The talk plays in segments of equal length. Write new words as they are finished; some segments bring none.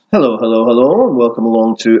Hello, hello, hello, and welcome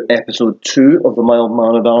along to episode 2 of the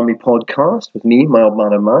Mild-Mannered Army podcast with me,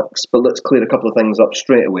 Mild-Mannered Max. But let's clear a couple of things up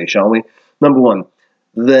straight away, shall we? Number one,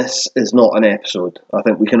 this is not an episode. I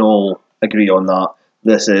think we can all agree on that.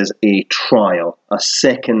 This is a trial, a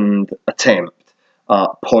second attempt at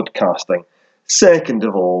podcasting. Second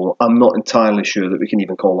of all, I'm not entirely sure that we can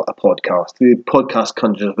even call it a podcast. The podcast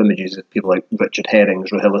conjures up images of people like Richard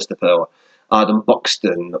Herring's Rahilistapa, or Adam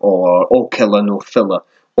Buxton, or All Killer No Filler,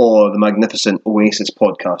 or the magnificent Oasis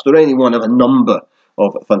podcast, or any one of a number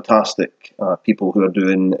of fantastic people who are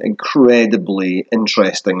doing incredibly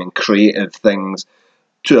interesting and creative things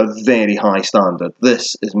to a very high standard.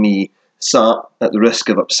 This is me sat at the risk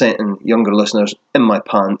of upsetting younger listeners in my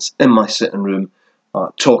pants, in my sitting room,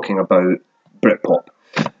 talking about Britpop.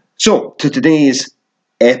 So, to today's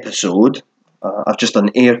episode, I've just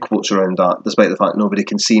done air quotes around that, despite the fact nobody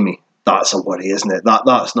can see me. That's a worry, isn't it?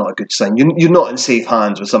 That's not a good sign. You're not in safe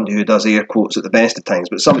hands with somebody who does air quotes at the best of times,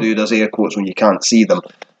 but somebody who does air quotes when you can't see them,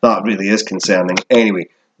 that really is concerning. Anyway,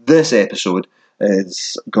 this episode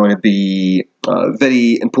is going to be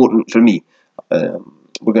very important for me.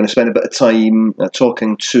 We're going to spend a bit of time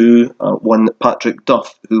talking to one Patrick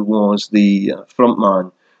Duff, who was the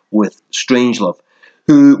frontman with Strangelove,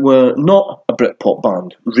 who were not a Britpop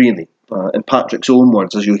band, really. In Patrick's own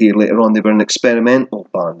words, as you'll hear later on, they were an experimental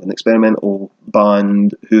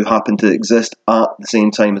band who happened to exist at the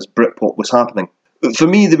same time as Britpop was happening. For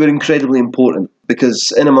me, they were incredibly important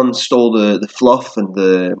because in amongst all the fluff and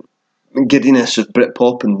the giddiness of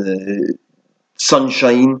Britpop and the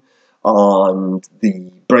sunshine and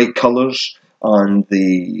the bright colours and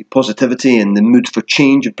the positivity and the mood for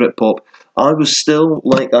change of Britpop, I was still,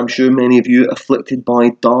 like I'm sure many of you, afflicted by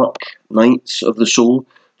dark nights of the soul,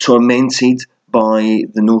 tormented by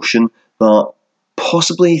the notion that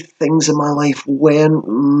possibly things in my life weren't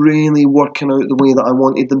really working out the way that I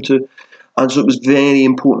wanted them to. And so it was very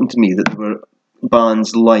important to me that there were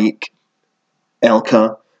bands like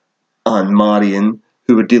Elka and Marion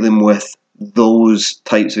who were dealing with those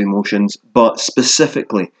types of emotions, but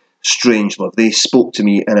specifically Strangelove. They spoke to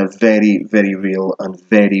me in a very, very real and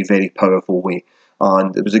very, very powerful way.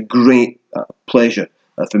 And it was a great pleasure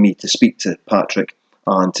for me to speak to Patrick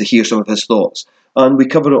and to hear some of his thoughts. And we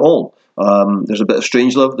cover it all. There's a bit of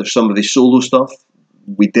Strangelove, there's some of his solo stuff.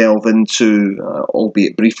 We delve into,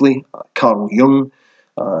 albeit briefly, Carl Jung,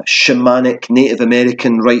 shamanic Native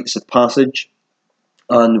American rites of passage,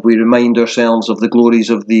 and we remind ourselves of the glories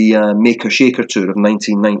of the Maker Shaker tour of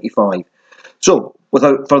 1995. So,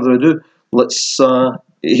 without further ado, let's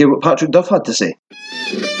hear what Patrick Duff had to say.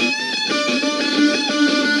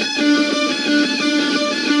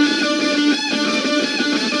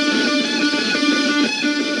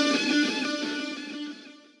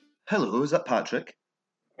 Hello, is that Patrick?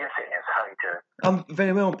 Yes, it is. How are you doing? I'm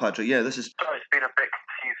very well, Patrick. Yeah, this is. Sorry, it's been a bit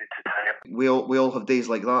confusing today. We all have days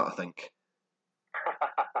like that, I think.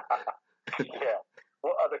 Yeah.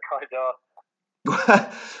 What other kind are?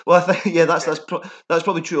 Well, I think that's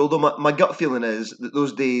probably true. Although my gut feeling is that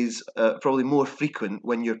those days are probably more frequent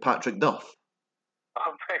when you're Patrick Duff.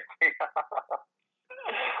 Oh, maybe.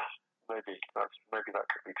 Maybe that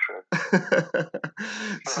could be true.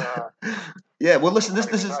 Yeah. Well, listen. This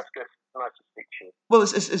is. Nice to speak to you. Well,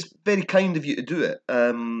 it's very kind of you to do it. It's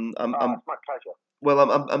my pleasure.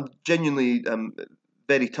 Well, I'm genuinely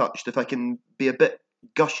very touched. If I can be a bit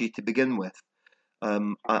gushy to begin with,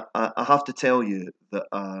 I have to tell you that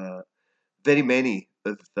very many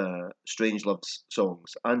of Strangelove's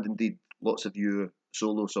songs, and indeed lots of your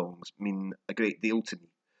solo songs, mean a great deal to me.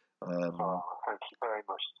 Thank you very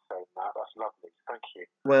much for saying that. That's lovely. Thank you.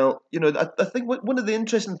 Well, I think one of the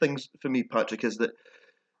interesting things for me, Patrick, is that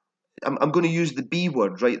I'm going to use the B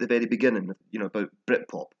word right at the very beginning, about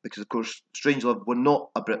Britpop, because of course Strangelove were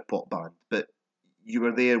not a Britpop band, but you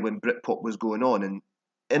were there when Britpop was going on, and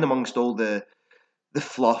in amongst all the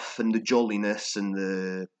fluff and the jolliness and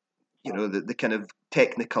the kind of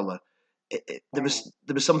technicolor, there was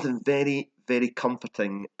something very, very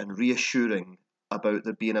comforting and reassuring about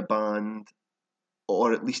there being a band,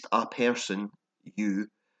 or at least a person, you,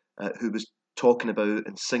 who was talking about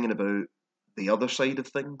and singing about the other side of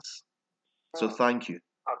things. So thank you.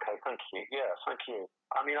 Okay, thank you. Yeah, thank you.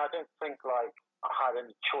 I mean, I don't think I had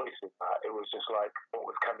any choice in that. It was just what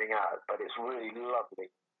was coming out. But it's really lovely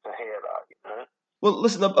to hear that, Well,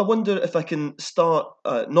 listen, I wonder if I can start,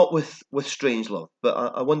 not with Strangelove, but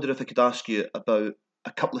I wonder if I could ask you about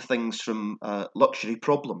a couple of things from Luxury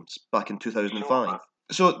Problems back in 2005.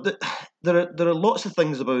 Sure. So there are lots of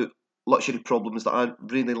things about Luxury Problems that I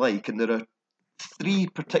really like, and there are 3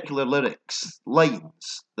 particular lines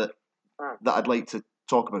that I'd like to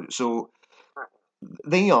talk about. So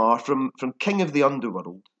they are from King of the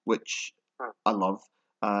Underworld, which I love.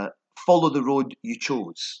 Follow the road you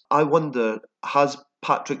chose. I wonder, has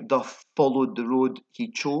Patrick Duff followed the road he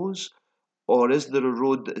chose, or is there a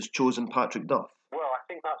road that has chosen Patrick Duff? Well, I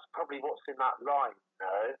think that's probably what's in that line,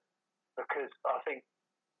 because I think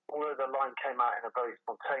although the line came out in a very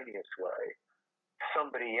spontaneous way,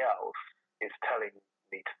 somebody else is telling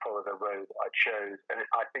me to follow the road I chose, and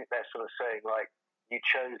I think they're sort of saying, like, you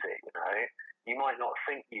chose it, You might not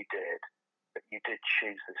think you did, but you did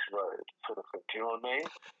choose this road, sort of thing. Do you know what I mean?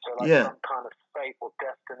 So, like, some kind of fate or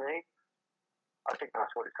destiny. I think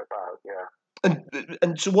that's what it's about, yeah.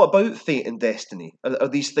 And so what about fate and destiny?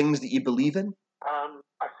 Are these things that you believe in?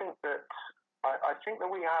 I think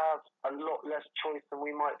that we have a lot less choice than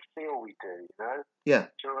we might feel we do,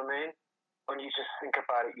 Yeah. Do you know what I mean? When you just think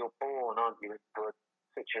about it, you're born, aren't you, into a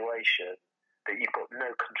situation that you've got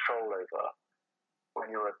no control over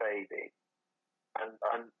when you're a baby.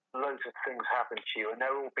 And loads of things happen to you, and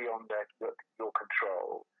they're all beyond your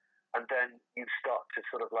control. And then you start to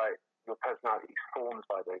sort of like, your personality is formed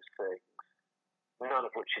by those things, none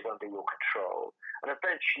of which is under your control. And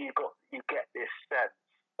eventually you get this sense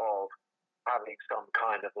of having some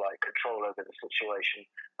kind of like control over the situation.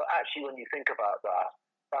 But actually, when you think about that,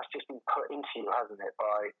 that's just been put into you, hasn't it,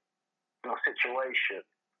 by your situation?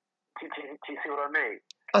 Do you see what I mean?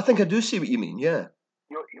 I think I do see what you mean, yeah.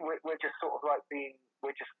 We're just sort of like being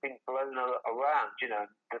blown around,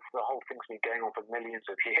 the whole thing's been going on for millions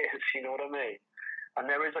of years, you know what I mean? And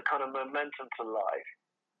there is a kind of momentum to life,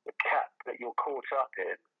 the cap that you're caught up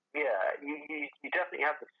in. Yeah, you definitely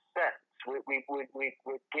have the sense. We're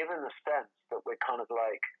given the sense that we're kind of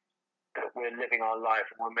like, that we're living our life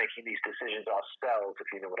and we're making these decisions ourselves, if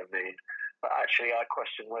you know what I mean. But actually, I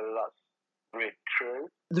question whether that's really true.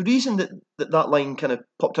 The reason that line kind of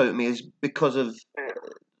popped out at me is because of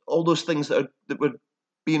all those things that were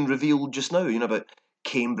being revealed just now, about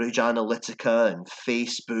Cambridge Analytica and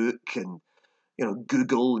Facebook and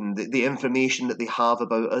Google and the information that they have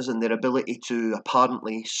about us and their ability to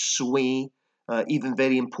apparently sway even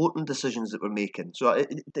very important decisions that we're making. So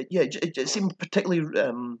it seemed particularly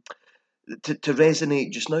to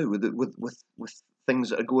resonate just now with things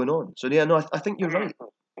that are going on. So I think you're right.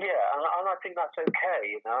 Yeah, and I think that's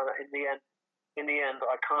okay. In the end,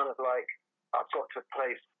 I kind of like, I've got to a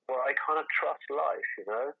place where I kind of trust life.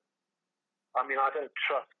 I mean, I don't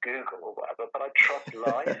trust Google or whatever, but I trust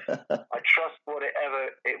life. I trust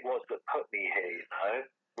whatever it was that put me here,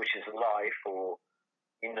 which is life, or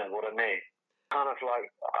you know what I mean. Kind of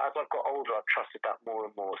like, as I've got older, I've trusted that more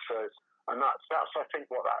and more. So, and that's I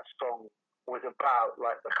think what that song was about,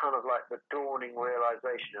 like the kind of like the dawning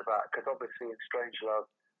realization of that. Because obviously in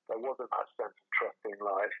Strangelove, there wasn't that sense of trust in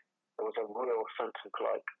life. There was a real sense of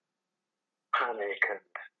like panic and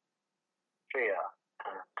fear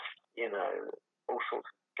and all sorts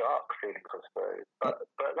of dark feelings, I suppose.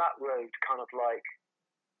 But that road kind of like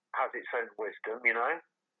has its own wisdom,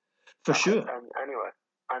 For sure. And anyway,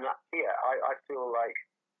 and I feel like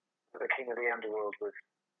the King of the Underworld was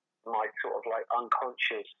my sort of like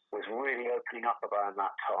unconscious was really opening up around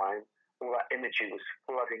that time. All that imagery was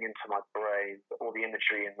flooding into my brain. All the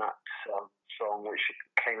imagery in that song, which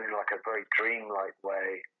came in like a very dreamlike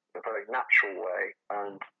way, a very natural way,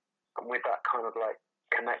 and with that kind of like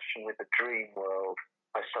connection with the dream world,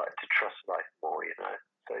 I started to trust life more,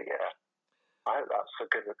 So yeah, I hope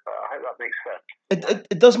that makes sense.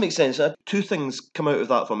 It does make sense. Two things come out of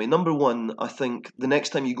that for me. Number one, I think the next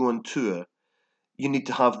time you go on tour, you need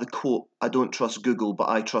to have the quote, "I don't trust Google, but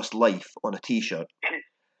I trust life" on a T-shirt.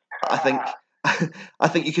 I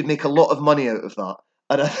think you could make a lot of money out of that,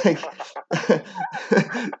 and I think.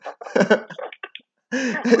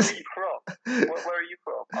 Where are you from? Where are you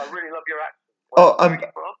from? I really love your accent.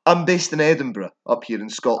 I'm based in Edinburgh, up here in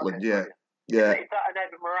Scotland. Okay, yeah, yeah. Is that an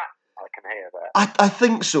Edinburgh accent? I can hear that. I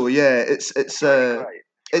think so. Yeah, it's really great.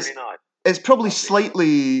 It's really nice. It's probably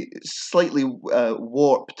slightly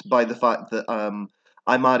warped by the fact that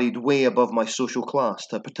I married way above my social class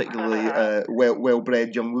to a particularly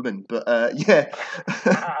well-bred young woman. But yeah.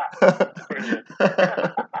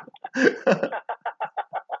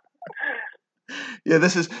 Yeah,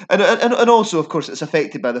 this is, and also, of course, it's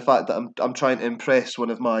affected by the fact that I'm trying to impress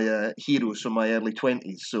one of my heroes from my early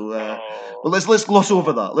 20s. So, well, let's gloss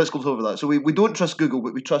over that. Let's gloss over that. So we don't trust Google,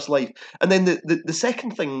 but we trust life. And then the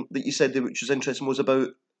second thing that you said there, which was interesting, was about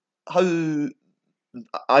how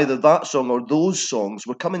either that song or those songs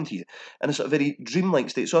were coming to you in a sort of very dreamlike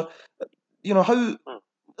state. So,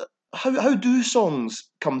 how do songs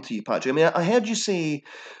come to you, Patrick? I mean, I heard you say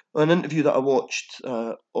on an interview that I watched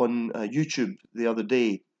on YouTube the other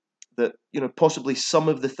day that, possibly some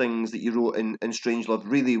of the things that you wrote in Strangelove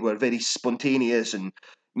really were very spontaneous and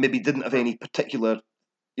maybe didn't have any particular,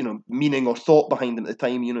 meaning or thought behind them at the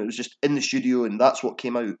time. It was just in the studio and that's what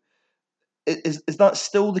came out. Is that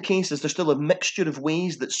still the case? Is there still a mixture of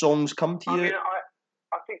ways that songs come to you? I mean,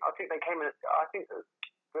 I think they came in. I think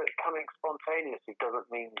that coming spontaneously doesn't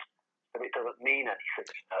mean that it doesn't mean anything.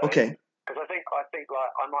 Okay. Because I think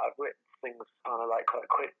like I might have written things kind of like quite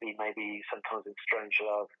quickly, maybe sometimes in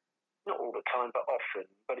Strangelove, not all the time, but often.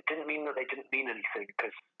 But it didn't mean that they didn't mean anything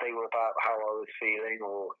because they were about how I was feeling,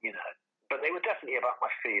 or But they were definitely about my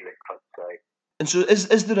feelings, I'd say. And so,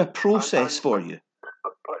 is there a process for you?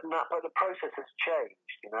 But the process has changed,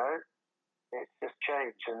 It's just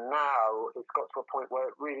changed, and now it's got to a point where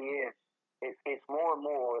it really is. It's more and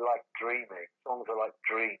more like dreaming. Songs are like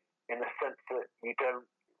dreams in the sense that you don't.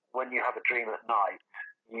 When you have a dream at night,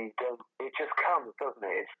 you don't. It just comes, doesn't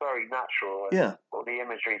it? It's very natural. Yeah. Or the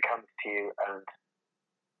imagery comes to you, and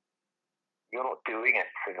you're not doing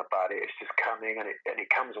anything about it. It's just coming, and it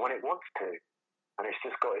comes when it wants to, and it's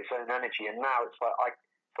just got its own energy. And now it's like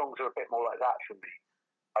songs are a bit more like that for me.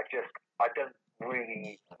 I don't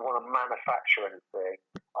really want to manufacture anything.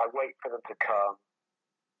 I wait for them to come.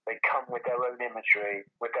 They come with their own imagery,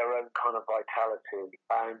 with their own kind of vitality.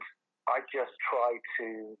 And I just try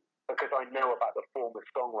to, because I know about the form of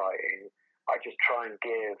songwriting, I just try and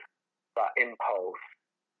give that impulse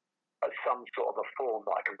as some sort of a form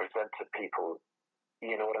that I can present to people.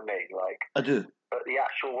 You know what I mean? Like, I do. But the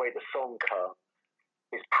actual way the song comes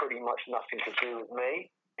is pretty much nothing to do with me.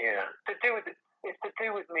 Yeah. It's to do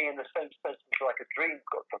with me in the same sense as like a dream's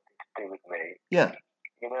got something to do with me. Yeah.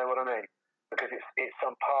 You know what I mean? Because it's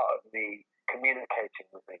some part of me communicating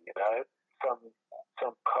with me, Some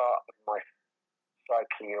part of my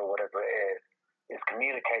psyche or whatever it is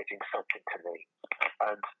communicating something to me.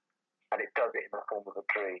 And it does it in the form of a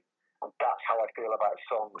dream. And that's how I feel about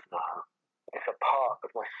songs now. It's a part of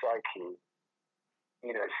my psyche.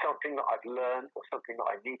 Something that I've learned or something that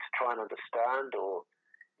I need to try and understand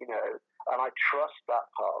and I trust that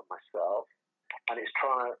part of myself, and it's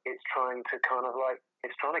trying to kind of like,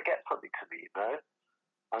 it's trying to get something to me,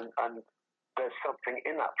 and there's something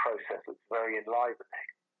in that process that's very enlivening,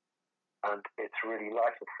 and it's really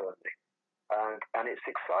life affirming, and it's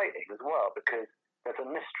exciting as well because there's a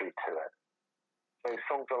mystery to it. So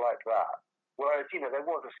songs are like that. Whereas, there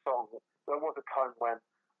was a time when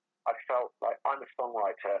I felt like I'm a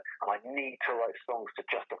songwriter and I need to write songs to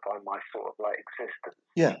justify my sort of like existence.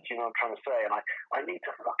 Yeah. Do you know what I'm trying to say? And I need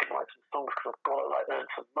to fucking write some songs because I've got to like earn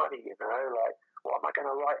some money, like what am I going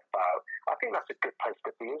to write about? I think that's a good place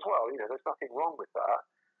to be as well. There's nothing wrong with that.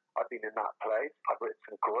 I've been in that place. I've written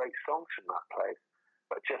some great songs from that place.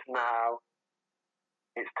 But just now,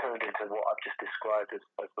 it's turned into what I've just described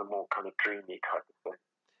as the more kind of dreamy type of thing.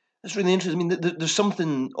 It's really interesting. I mean, there's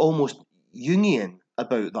something almost Jungian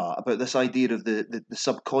about that, about this idea of the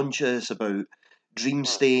subconscious, about dream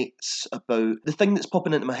states, about the thing that's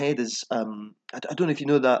popping into my head is I don't know if you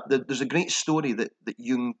know that there's a great story that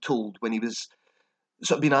Jung told when he was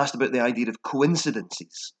sort of being asked about the idea of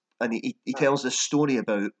coincidences, and he tells this story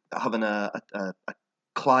about having a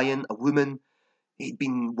client, a woman. He'd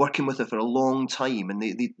been working with her for a long time, and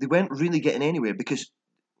they weren't really getting anywhere because,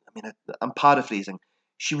 I mean, I'm paraphrasing,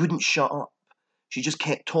 she wouldn't shut up. She just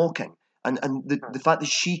kept talking. And the fact that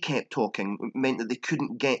she kept talking meant that they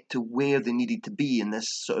couldn't get to where they needed to be in this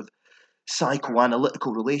sort of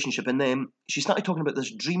psychoanalytical relationship. And then she started talking about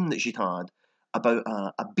this dream that she'd had about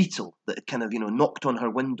a beetle that had kind of, knocked on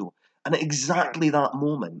her window. And at exactly that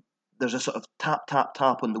moment, there's a sort of tap, tap,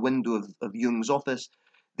 tap on the window of Jung's office.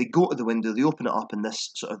 They go to the window, they open it up, and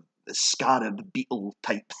this sort of scarab beetle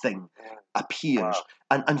type thing appears.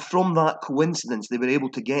 Wow. And from that coincidence, they were able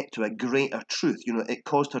to get to a greater truth. It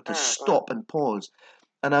caused her to stop and pause.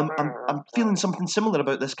 And I'm feeling something similar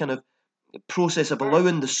about this kind of process of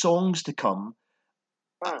allowing the songs to come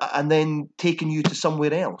and then taking you to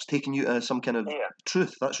somewhere else, taking you to some kind of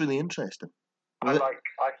truth. That's really interesting. I think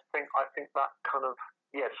that kind of,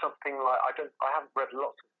 something like, I haven't read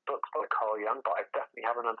lots of books by Carl Jung, but I definitely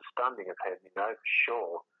have an understanding of him, for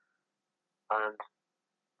sure. And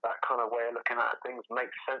that kind of way of looking at things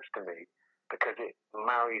makes sense to me because it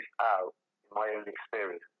marries out my own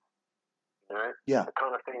experience. Yeah. The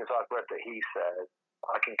kind of things I've read that he says,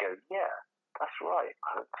 I can go, yeah, that's right,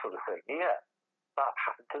 sort of thing. Yeah, that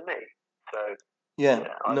happened to me. So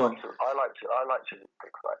I like to do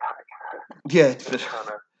things like that. Yeah.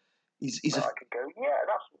 Kind of, I can go, yeah,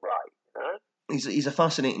 that's right. He's a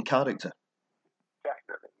fascinating character.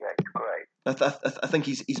 Definitely, yeah, he's great. I think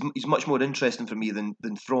he's much more interesting for me than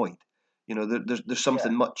Freud. There's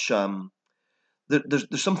something much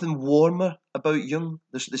there's something warmer about Jung.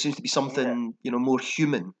 There seems to be something more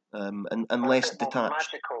human, and less a bit more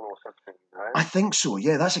detached. magical or something, right? I think so.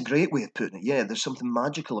 Yeah, that's a great way of putting it. Yeah, there's something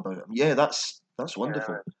magical about him. Yeah, that's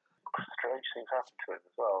wonderful. Strange things happen to him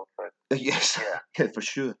as well. So. Yes, Yeah. yeah, for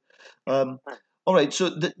sure. All right, so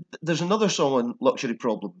there's another song on Luxury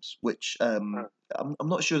Problems, which I'm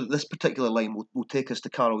not sure that this particular line will take us to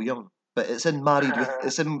Carl Jung, but it's in Married with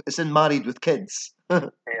it's in Married with Kids.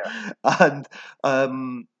 Yeah. And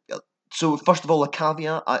so first of all, a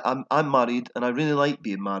caveat: I'm married, and I really like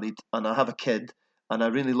being married, and I have a kid, and I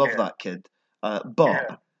really love that kid.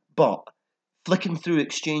 But flicking through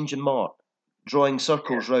Exchange and Mart, drawing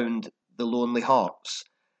circles round the lonely hearts.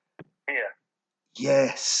 Yeah.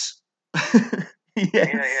 Yes. Yes.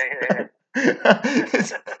 Yeah.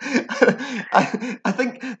 I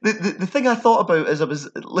think the thing I thought about as I was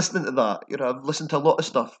listening to that, I've listened to a lot of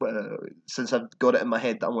stuff since I've got it in my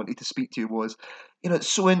head that I wanted to speak to you was,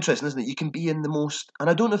 it's so interesting, isn't it? You can be in the most, and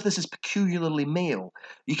I don't know if this is peculiarly male,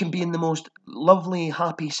 you can be in the most lovely,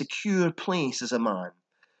 happy, secure place as a man.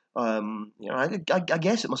 I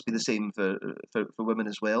guess it must be the same for women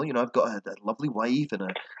as well. I've got a lovely wife and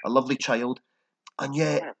a lovely child. And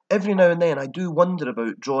yet, every now and then, I do wonder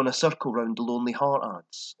about drawing a circle round the Lonely Heart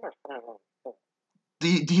ads.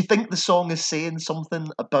 Do you think the song is saying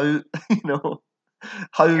something about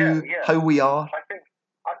how we are?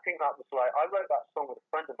 I think that was like I wrote that song with a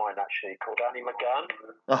friend of mine actually called Annie McGann.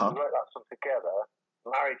 Uh-huh. We wrote that song together.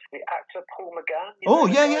 Married to the actor Paul McGann.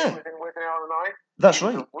 Yeah. Who was in With an Hour and I. That's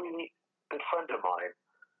right. He was a really good friend of mine,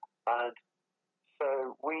 and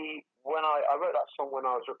so when I wrote that song when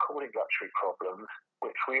I was recording Luxury Problems,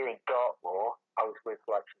 which we were in Dartmoor. I was with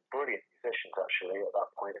like some brilliant musicians actually at that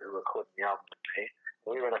point who were recording the album with me.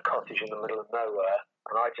 We were in a cottage in the middle of nowhere,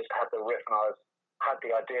 and I just had the riff and I had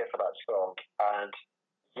the idea for that song, and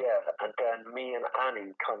then me and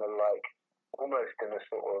Annie kind of like almost in a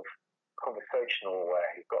sort of conversational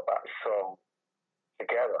way got that song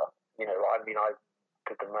together. I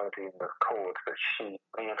did the melody and the chords, but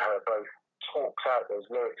me and her both talked out those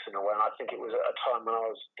lyrics in a way, and I think it was at a time when I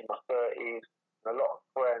was in my 30s, and a lot of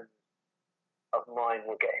friends of mine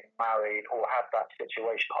were getting married or had that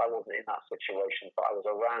situation. I wasn't in that situation, but I was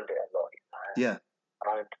around it a lot, Yeah.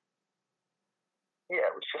 And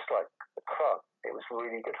it was just like fun. It was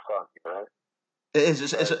really good fun, It is.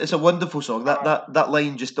 It's a wonderful song. That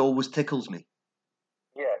line just always tickles me.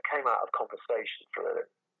 Yeah, it came out of conversation really,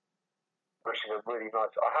 which is a really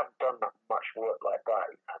nice. I haven't done that much work like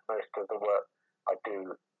that. Most of the work I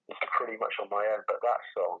do is pretty much on my own, but that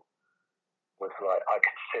song was like I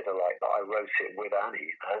consider like that I wrote it with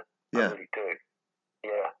Annie. Yeah. I really do.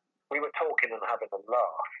 Yeah, we were talking and having a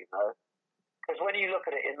laugh, because when you look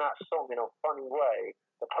at it in that song in a funny way,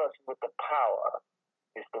 the person with the power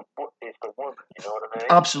is the woman. You know what I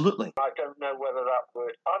mean? Absolutely. I don't know whether that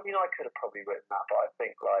would. I mean, I could have probably written that, but I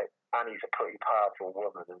think like Annie's a pretty powerful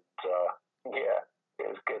woman, and it was good. Yeah, it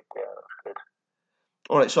was good.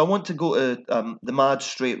 All right, so I want to go to the Mad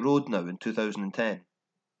Straight Road now in 2010.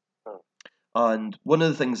 And one of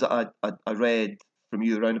the things that I read from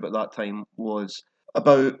you around about that time was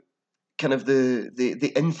about kind of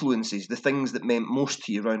the influences, the things that meant most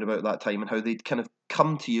to you around about that time, and how they'd kind of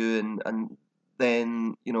come to you, and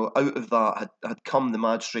then out of that had come the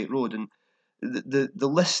Mad Straight Road, and the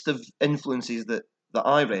list of influences that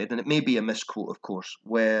I read, and it may be a misquote, of course,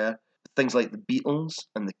 were things like the Beatles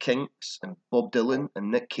and the Kinks and Bob Dylan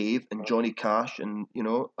and Nick Cave and Johnny Cash, and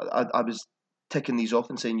I was ticking these off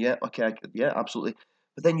and saying, yeah, okay, yeah, absolutely.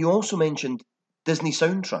 But then you also mentioned Disney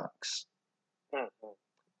soundtracks.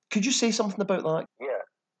 Could you say something about that? Yeah.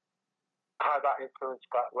 How that influenced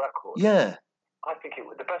that record? Yeah. I think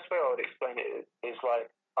the best way I would explain it is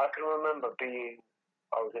like, I can remember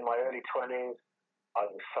I was in my early 20s, I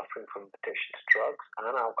was suffering from addiction to drugs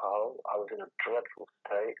and alcohol, I was in a dreadful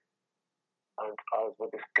state, and I was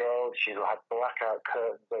with this girl. She had blackout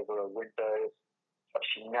curtains over her windows, but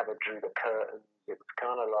she never drew the curtains. It was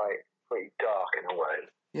kind of like pretty dark in a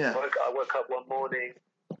way. Yeah. I woke up one morning,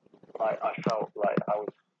 I felt like I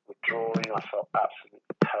was withdrawing. I felt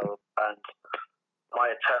absolutely terrible, and my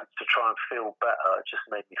attempts to try and feel better just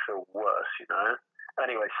made me feel worse.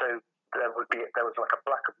 Anyway, so there was like a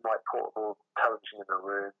black and white portable television in the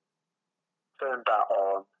room. Turned that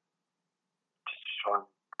on, just to try and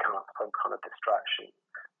come up with some kind of distraction.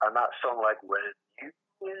 And that song, like, when you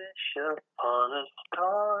wish upon a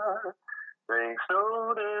star, makes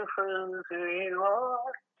no difference who you are,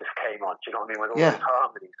 just came on. Do you know what I mean? With all those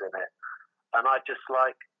harmonies in it. And I just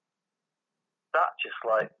like,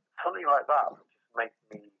 something like that just makes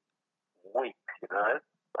me weep,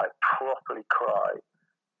 like properly cry.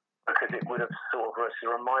 because it would have sort of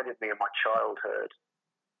reminded me of my childhood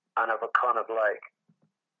and of a kind of like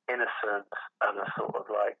innocence and a sort of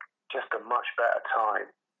like just a much better time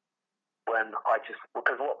when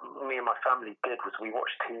because what me and my family did was we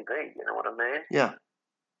watched TV, you know what I mean? Yeah.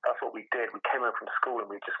 That's what we did. We came home from school and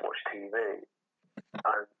we just watched TV.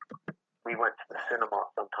 And we went to the cinema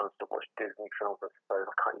sometimes to watch Disney films, I suppose.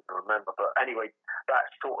 I can't even remember. But anyway, that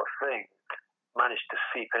sort of thing managed to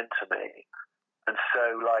seep into me. And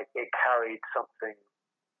so, like, it carried something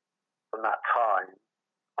from that time.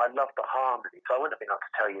 I love the harmonies. I wouldn't have been able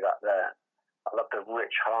to tell you that then. I love the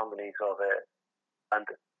rich harmonies of it. And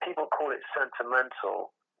people call it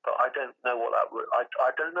sentimental, but I don't know what that word.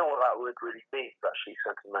 I don't know what that word really means. Actually,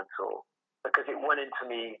 sentimental, because it went into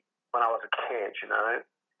me when I was a kid. You know,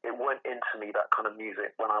 it went into me, that kind of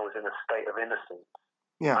music, when I was in a state of innocence.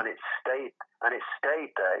 Yeah. And it stayed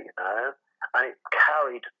there. You know, and it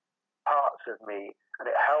carried parts of me, and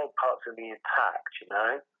it held parts of me intact. You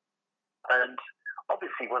know, and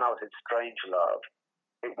obviously when I was in Strangelove,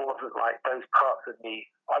 it wasn't like those parts of me,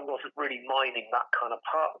 I wasn't really mining that kind of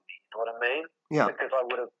part of me, you know what I mean? Yeah. Because I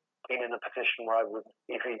would have been in a position where I wouldn't,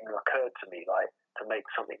 if it even occurred to me, like, to make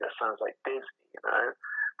something that sounds like Disney, you know?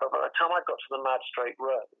 But by the time I got to the Mad Straight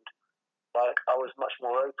Road, like, I was much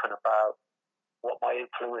more open about what my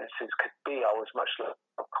influences could be. I was much more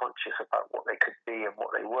conscious about what they could be and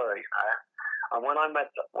what they were, you know? And when I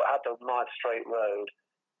had the Mad Straight Road,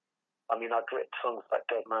 I mean, I'd written songs like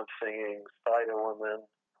Dead Man Singing, Spider Woman,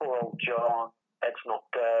 Poor Old John, Ed's Not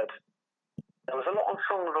Dead. There was a lot of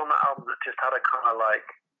songs on that album that just had a kind of like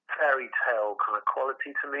fairy tale kind of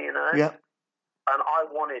quality to me, you know? Yeah. And I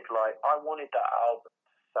wanted that album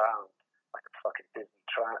to sound like a fucking Disney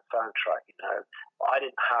soundtrack, you know? I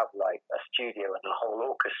didn't have like a studio and a whole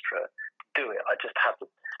orchestra to do it. I just had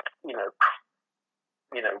the, you know,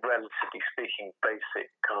 relatively speaking,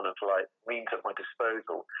 basic kind of like means at my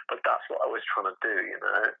disposal. But that's what I was trying to do, you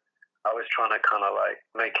know. I was trying to kind of like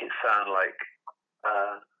make it sound like,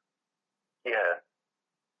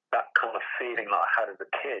 that kind of feeling that I had as a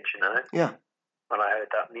kid, you know. Yeah. When I heard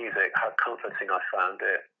that music, how comforting I found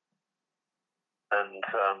it, and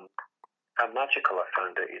how magical I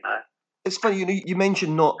found it, you know. It's funny, you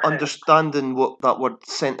mentioned not understanding what that word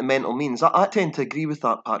sentimental means. I tend to agree with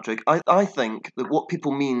that, Patrick. I think that what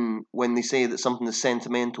people mean when they say that something is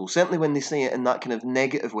sentimental, certainly when they say it in that kind of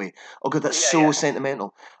negative way, oh God, that's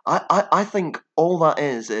sentimental. I think all that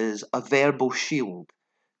is a verbal shield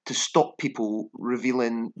to stop people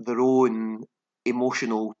revealing their own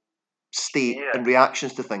emotional state and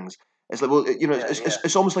reactions to things. It's like, well, you know,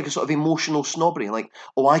 it's almost like a sort of emotional snobbery, like,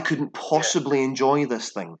 oh, I couldn't possibly enjoy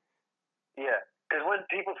this thing. Yeah, because when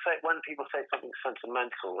people say something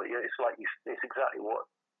sentimental, it's like it's exactly what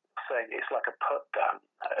I'm saying. It's like a put down.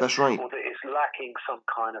 That's right. Or that it's lacking some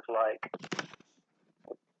kind of like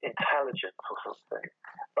intelligence or something.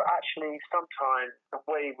 But actually, sometimes the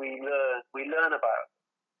way we learn about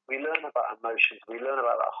emotions, we learn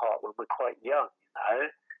about that heart when we're quite young, you know.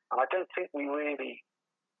 And I don't think we really,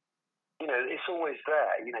 you know, it's always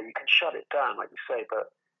there. You know, you can shut it down, like you say,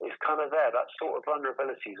 but it's kind of there. That sort of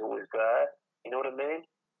vulnerability is always there. You know what I mean?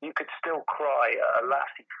 You could still cry at a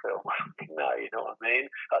Lassie film or something now, you know what I mean?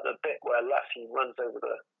 At the bit where Lassie runs over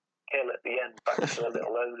the hill at the end back to the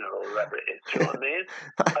little owner or whatever it is, do you know what I mean?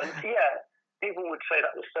 And yeah, people would say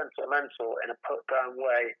that was sentimental in a put-down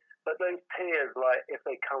way, but those tears, like, if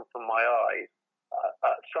they come from my eyes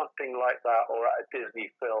at something like that or at a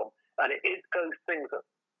Disney film, and it is those things that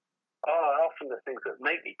are often the things that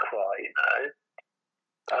make me cry, you know?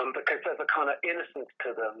 Because there's a kind of innocence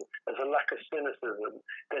to them, there's a lack of cynicism,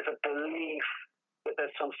 there's a belief that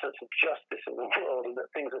there's some sense of justice in the world and that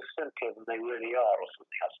things are simpler than they really are or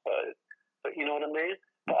something, I suppose. But you know what I mean?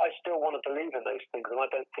 But I still want to believe in those things, and I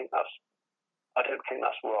don't think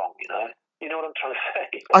that's wrong, you know? You know what I'm trying to say?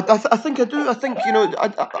 I think I do. I think, you know,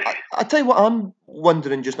 I tell you what I'm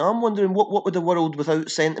wondering just now. I'm wondering what would a world without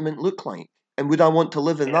sentiment look like? And would I want to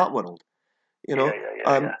live in that world? You know,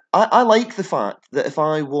 I like the fact that if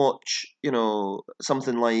I watch, you know,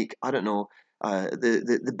 something like, I don't know,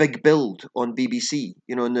 the Big Build on BBC,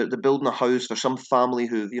 you know, and they're building a house for some family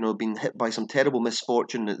who've, you know, been hit by some terrible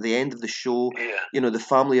misfortune at the end of the show. You know, the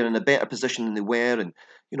family are in a better position than they were, and,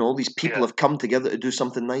 you know, all these people have come together to do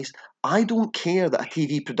something nice. I don't care that a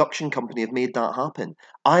TV production company have made that happen.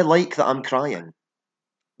 I like that I'm crying.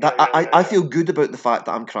 I feel good about the fact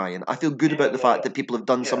that I'm crying. I feel good about the fact that people have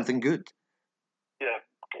done something good. Yeah.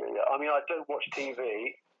 I mean, I don't watch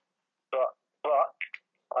TV, but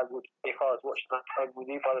I would, if I was watching that program with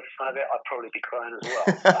you, by the time of it, I'd probably be crying as well.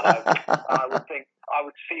 And I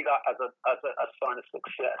would see that as a sign of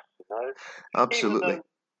success, you know. Absolutely.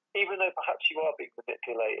 even though perhaps you are being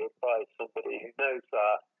manipulated by somebody who knows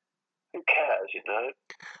that, who cares, you know?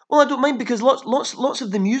 Well, I don't mind because lots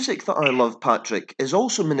of the music that I love, Patrick, is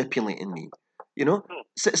also manipulating me. You know,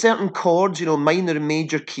 certain chords, you know, minor and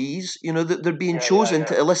major keys, you know, that they're being chosen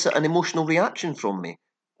to elicit an emotional reaction from me.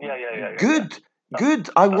 Yeah. Good.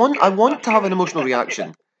 I want to have an emotional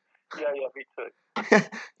reaction. Yeah, me too.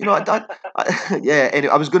 You know, yeah.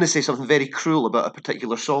 Anyway, I was going to say something very cruel about a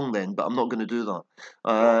particular song then, but I'm not going to do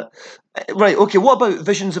that. Right. Okay. What about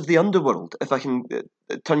Visions of the Underworld? If I can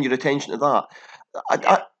turn your attention to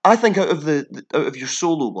that, I think out of your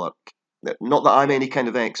solo work, not that I'm any kind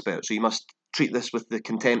of expert, so you must treat this with the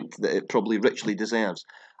contempt that it probably richly deserves.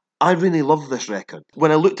 I really love this record.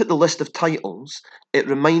 When I looked at the list of titles, it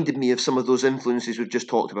reminded me of some of those influences we've just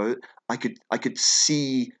talked about. I could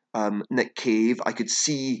see Nick Cave. I could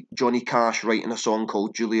see Johnny Cash writing a song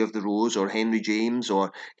called Julia of the Rose, or Henry James,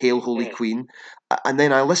 or Hail Holy Queen. And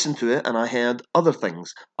then I listened to it and I heard other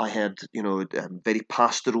things. I heard, you know, very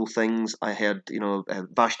pastoral things. I heard, you know,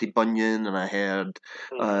 Vashti Bunyan, and I heard,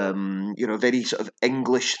 you know, very sort of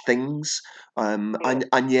English things.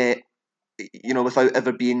 And yet, you know, without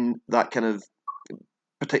ever being that kind of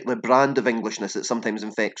particular brand of Englishness that sometimes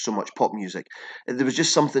infects so much pop music. There was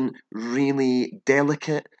just something really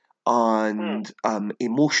delicate and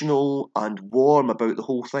emotional and warm about the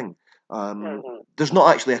whole thing. There's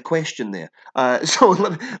not actually a question there. So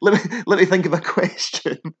let me think of a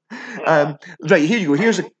question. Right, here you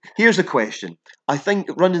go. Here's a question. I think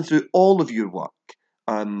running through all of your work,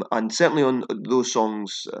 and certainly on those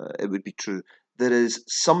songs, it would be true. There is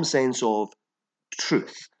some sense of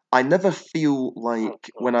truth. I never feel like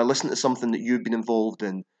when I listen to something that you've been involved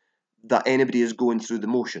in that anybody is going through the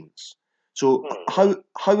motions. So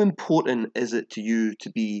how important is it to you to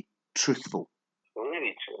be truthful?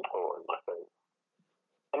 Really too important, I think.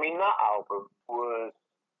 I mean, that album was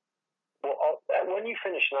when you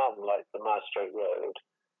finish an album like The Mad Straight Road,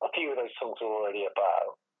 a few of those songs were already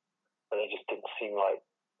about, but they just didn't seem like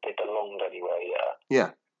they belonged anywhere yet. Yeah.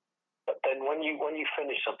 But then when you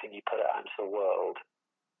finish something, you put it out into the world,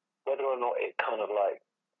 whether or not it kind of like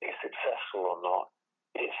is successful or not,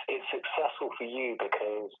 it's successful for you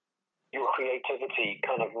because your creativity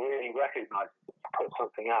kind of really recognizes you put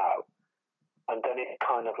something out, and then it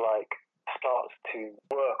kind of like starts to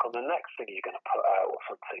work on the next thing you're going to put out or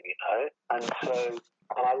something, you know. And so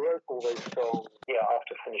I wrote all those songs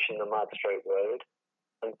after finishing The Mad Straight Road,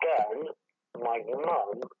 and then my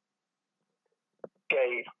mum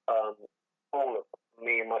gave all of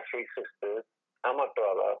me and my three sisters and my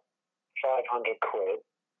brother 500 quid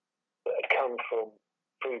that had come from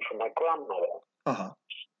food from my grandmother.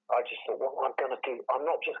 I just thought, what am I going to do? I'm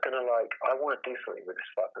not just going to I want to do something with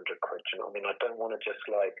this 500 quid. You know what I mean? I don't want to just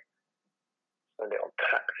spend it on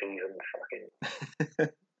taxis and fucking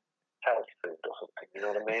health food or something. You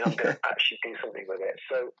know what I mean? I'm going to actually do something with it.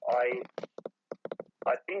 So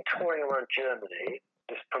I've been touring around Germany.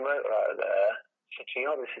 This promoter out there said to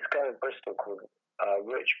me, this is guy in Bristol called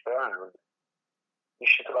Rich Brown. You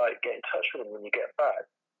should get in touch with him when you get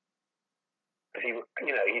back. Because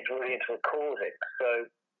he's really into recording.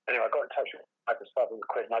 So anyway, I got in touch with him. I had to start with the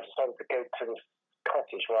quiz, and I decided to go to this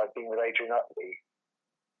cottage where I'd been with Adrian Utley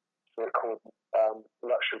to record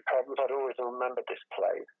Luxury Problems. I'd always remembered this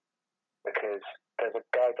place because there's a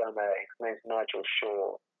guy down there. His name's Nigel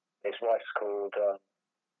Shaw. His wife's called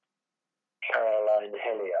Caroline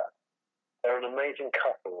Hillier. They're an amazing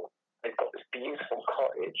couple. They've got this beautiful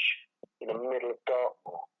cottage in the middle of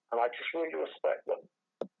Dartmoor, and I just really respect them.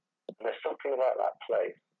 And there's something about that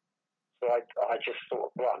place. So I just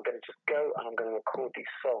thought, I'm going to just go and I'm going to record these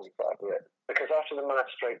songs that I've written. Because after The Mad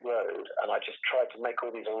Straight Road, and I just tried to make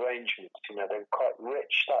all these arrangements, they were quite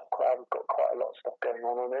rich. That album's got quite a lot of stuff going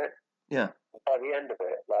on it. Yeah. And by the end of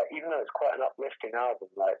it, even though it's quite an uplifting album,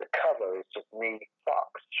 the cover is just me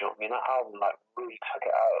fucked. Do you know what I mean? That album really took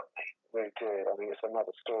it out of me. It really did. I mean, it's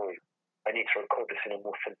another story. I need to record this in a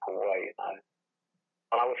more simple way,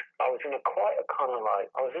 And I was in quite a kind of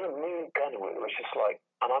I was in a mood going with it, which is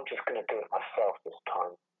and I'm just going to do it myself this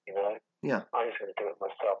time, Yeah. I'm just going to do it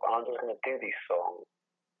myself, and I'm just going to do these songs.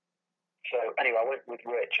 So anyway, I went with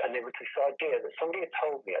Rich, and it was this idea that somebody had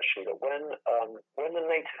told me actually that when the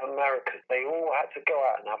Native Americans, they all had to go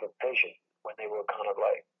out and have a vision when they were kind of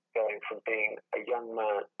going from being a young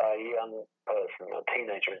person, a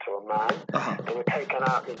teenager, into a man. They were taken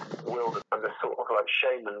out in the wilderness, and the sort of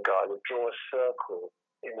shaman guy would draw a circle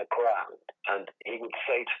in the ground, and he would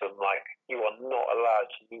say to them you are not allowed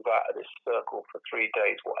to move out of this circle for 3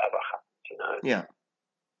 days, whatever happens, Yeah.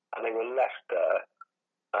 And they were left there,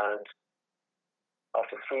 and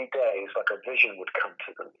after 3 days, a vision would come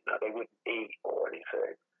to them. They wouldn't eat or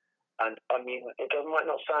anything, And I mean, might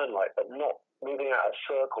not sound right, but not moving out of a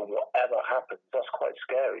circle, whatever happens, that's quite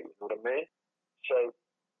scary. You know what I mean? So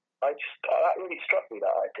that really struck me,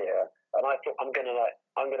 that idea, and I thought I'm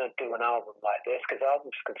gonna do an album like this, because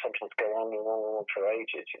albums can sometimes go on and on and on for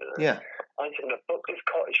ages, you know. Yeah. I'm just gonna book this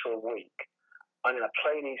cottage for a week. I'm gonna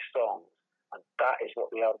play these songs, and that is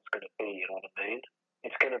what the album's gonna be. You know what I mean?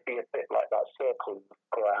 It's gonna be a bit like that circle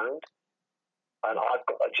ground, and I've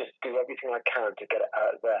got to just do everything I can to get it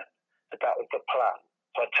out there. So that was the plan.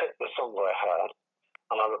 So I took the songs I had,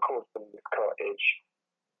 and I recorded them in this cottage,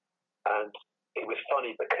 and it was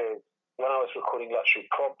funny because when I was recording Luxury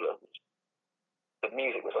Problems, the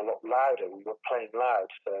music was a lot louder. We were playing loud,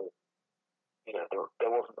 so you know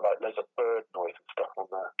there wasn't like loads of bird noise and stuff on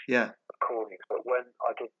the recordings. But when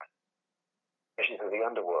I did Visions of the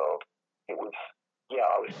Underworld, it was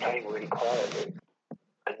I was playing really quietly,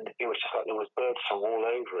 and it was just like there was bird song all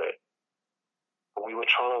over it. And we were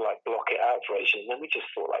trying to like block it out for ages, and then we just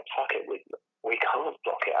thought like, fuck it, we can't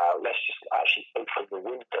block it out. Let's just actually open the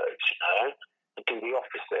windows, you know, and do the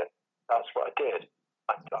opposite. That's what I did.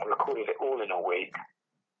 I recorded it all in a week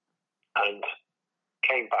and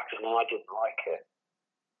came back, and I didn't like it.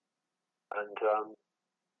 And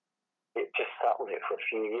it just sat with it for a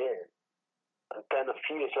few years. And then a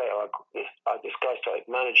few years later, this guy started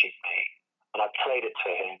managing me, and I played it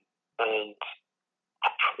to him, and I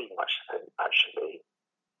pretty much think, actually,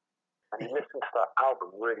 and he listened to that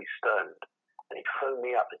album really stoned, and he phoned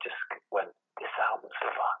me up and just went, this album's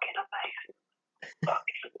fucking amazing.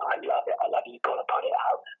 I love it. You've got to put it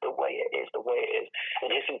out the way it is. And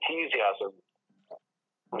his enthusiasm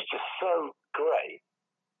was just so great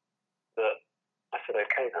that I said,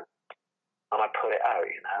 okay then. And I put it out,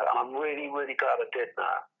 you know. And I'm really, really glad I did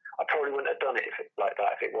that. I probably wouldn't have done it if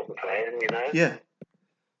it wasn't for him, you know.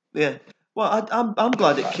 Yeah. Well, I'm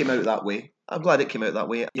glad it came out that way.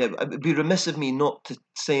 Yeah, it'd be remiss of me not to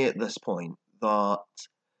say at this point that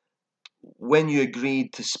when you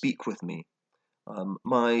agreed to speak with me,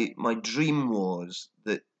 my dream was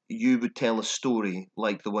that you would tell a story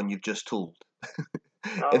like the one you've just told,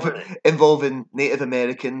 Really? involving Native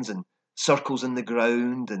Americans and circles in the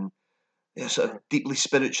ground and sort of deeply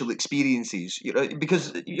spiritual experiences. You know,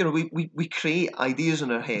 because you know we create ideas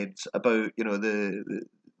in our heads about the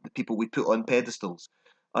people we put on pedestals,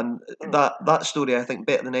 and that story, I think,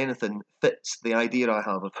 better than anything fits the idea I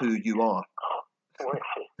have of who you are. Well,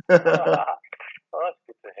 that's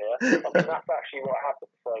good to hear. I mean, that's actually what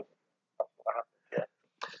happened. So that's what happened, yeah.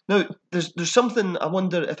 Now, there's something I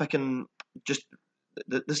wonder if I can just.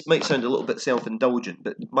 This might sound a little bit self-indulgent,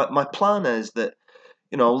 but my plan is that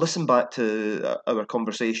I'll listen back to our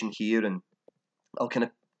conversation here, and I'll kind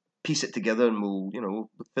of piece it together, and we'll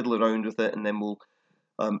fiddle around with it, and then we'll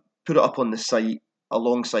put it up on the site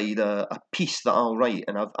alongside a piece that I'll write.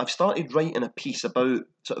 And I've started writing a piece about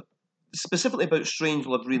sort of specifically about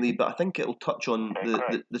Strangelove, really, but I think it'll touch on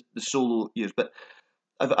the solo years. But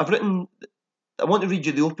I've written. I want to read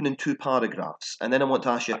you the opening 2 paragraphs, and then I want to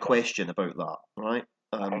ask you a question about that, right?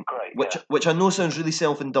 Which I know sounds really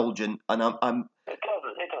self-indulgent, and I'm. It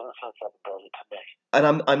doesn't sound self-indulgent to me.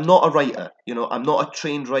 And I'm not a writer, I'm not a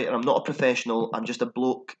trained writer. I'm not a professional. I'm just a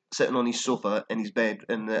bloke sitting on his sofa in his bed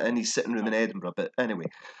in his sitting room in Edinburgh. But anyway,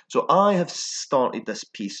 so I have started this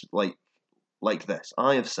piece like this.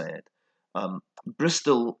 I have said,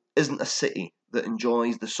 Bristol isn't a city that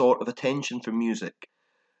enjoys the sort of attention for music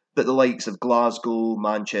that the likes of Glasgow,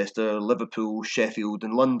 Manchester, Liverpool, Sheffield,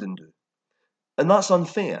 and London do. And that's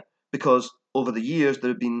unfair, because over the years there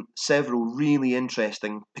have been several really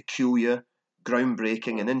interesting, peculiar,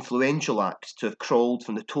 groundbreaking and influential acts to have crawled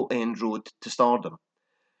from the Tote End Road to stardom.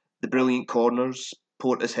 The Brilliant Corners,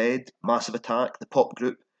 Portishead, Massive Attack, the pop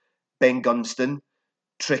group, Ben Gunston,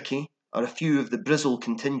 Tricky are a few of the Brizzle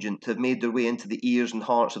contingent to have made their way into the ears and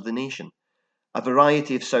hearts of the nation. A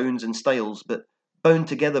variety of sounds and styles, but bound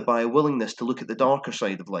together by a willingness to look at the darker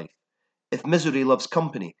side of life. If misery loves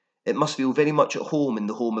company, it must feel very much at home in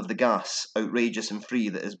the home of the gas, outrageous and free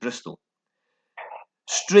that is Bristol.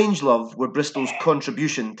 Strangelove were Bristol's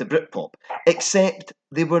contribution to Britpop, except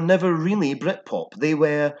they were never really Britpop. They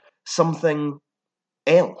were something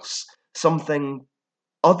else, something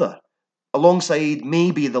other. Alongside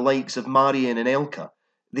maybe the likes of Marian and Elka,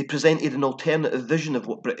 they presented an alternative vision of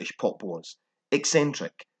what British pop was.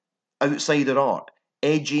 Eccentric, outsider art,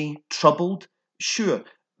 edgy, troubled, sure,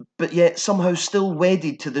 but yet somehow still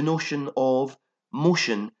wedded to the notion of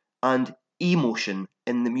motion and emotion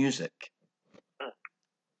in the music.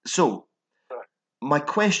 So, my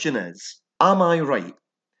question is, am I right?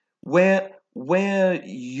 Were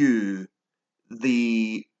you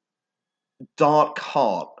the dark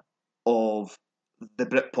heart of the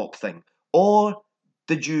Britpop thing? Or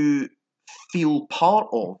did you feel part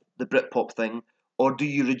of the Britpop thing, or do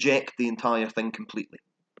you reject the entire thing completely?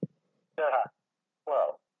 Yeah,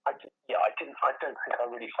 well, I don't think I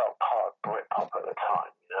really felt part of Britpop at the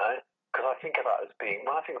time, you know? Because I think of that as being,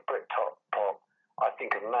 when I think of Britpop, I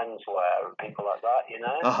think of menswear and people like that, you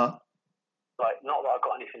know? Uh-huh. Like, not that I've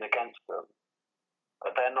got anything against them,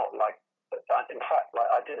 but they're not like, in fact,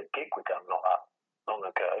 like, I did a gig with them not that long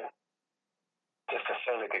ago, just a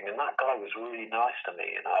solo gig, and that guy was really nice to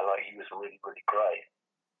me, you know? Like, he was really, really great.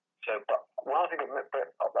 So, but when I think of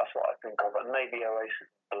Britpop, that's what I think of, and maybe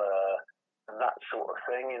Oasis, Blur, and that sort of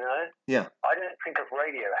thing, you know? Yeah. I don't think of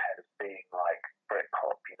Radiohead as being like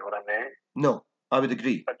Britpop, you know what I mean? No, I would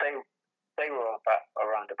agree. But they were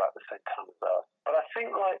around about the same time as us. But I think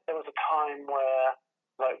like there was a time where,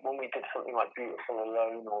 like when we did something like Beautiful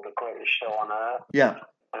Alone or The Greatest Show on Earth, Yeah.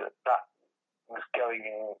 that was going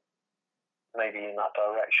in maybe in that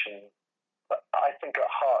direction. But I think at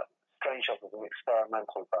heart, Strangelove was an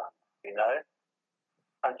experimental band, you know?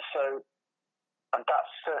 And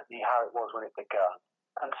that's certainly how it was when it began.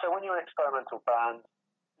 And so when you're an experimental band,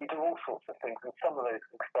 you do all sorts of things, and some of those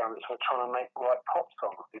experiments were trying to make like pop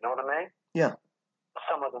songs, you know what I mean? Yeah.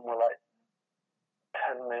 Some of them were like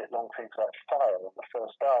 10-minute long things like Fire on the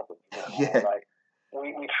first album, you know? Yeah. Like,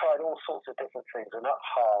 we tried all sorts of different things, and at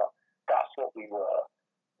heart, that's what we were.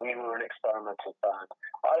 We were an experimental band.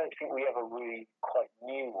 I don't think we ever really quite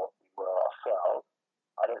knew what we were ourselves.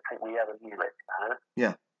 I don't think we ever knew it, you know?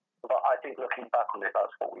 Yeah. But I think looking back on it,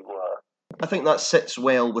 that's what we were. I think that sits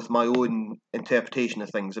well with my own interpretation of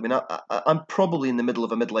things. I mean, I'm probably in the middle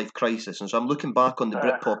of a midlife crisis, and so I'm looking back on the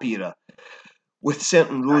Britpop era with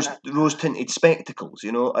certain rose-tinted spectacles.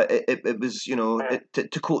 You know, it was, you know,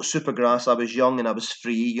 to quote Supergrass, I was young and I was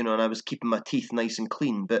free, you know, and I was keeping my teeth nice and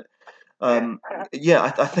clean. But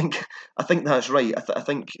yeah, I think that's right. I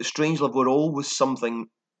think Strangelove were always something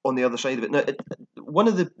on the other side of it. Now, one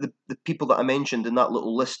of the people that I mentioned in that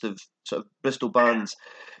little list of sort of Bristol bands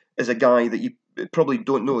is a guy that you probably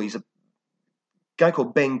don't know. He's a guy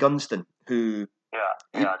called Ben Gunston, who...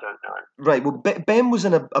 I don't know. Right, well, Ben was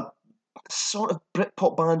in a sort of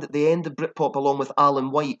Britpop band at the end of Britpop along with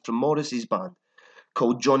Alan White from Morrissey's band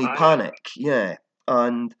called Johnny Panic, yeah.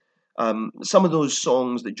 And some of those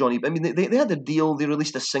songs that Johnny... I mean, they had a deal. They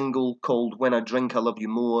released a single called When I Drink I Love You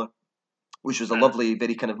More, which was a lovely,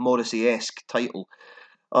 very kind of Morrissey-esque title.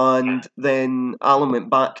 And then Alan went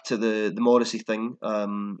back to the Morrissey thing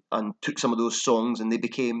and took some of those songs, and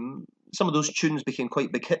some of those tunes became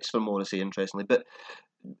quite big hits for Morrissey, interestingly. But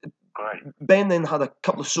Ben then had a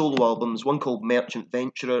couple of solo albums, one called Merchant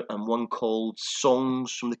Venturer and one called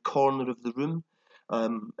Songs from the Corner of the Room.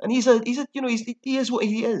 And he is what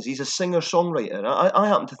he is. He's a singer-songwriter. I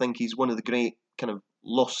happen to think he's one of the great kind of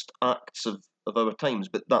lost acts of our times,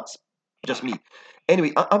 but that's just me.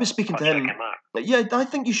 Anyway, I was speaking to him. Yeah, I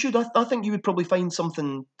think you should. I think you would probably find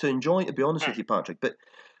something to enjoy, to be honest with you, Patrick. But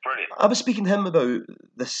I was speaking to him about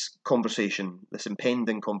this conversation, this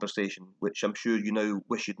impending conversation, which I'm sure you now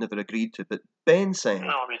wish you'd never agreed to. But Ben said... No,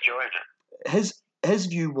 I'm enjoying it. His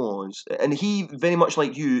view was, and he very much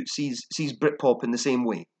like you sees Britpop in the same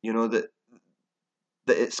way. You know that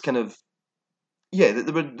it's kind of that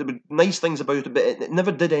there were nice things about it, but it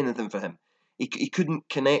never did anything for him. He couldn't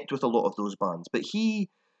connect with a lot of those bands. But he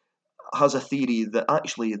has a theory that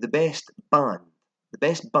actually the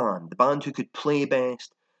band who could play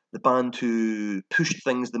best, the band who pushed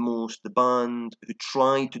things the most, the band who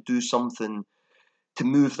tried to do something to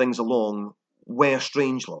move things along were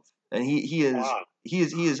Strangelove. And he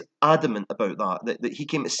is adamant about that he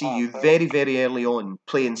came to see you very, very early on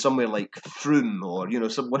playing somewhere like Frome or, you know,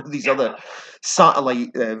 one of these other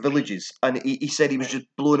satellite villages, and he said he was just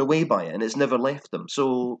blown away by it, and it's never left him.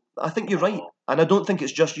 So I think you're right, and I don't think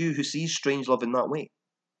it's just you who sees Strangelove in that way.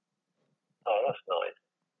 Oh, that's nice.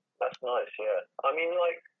 That's nice, yeah. I mean,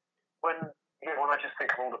 like when I just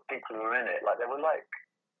think of all the people who were in it, like they were like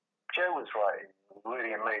Joe was writing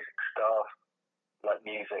really amazing stuff, like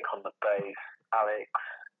music on the bass, Alex,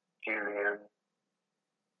 Julian.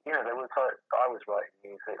 You know, there was like, I was writing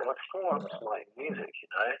music. There was 4 of us writing music, you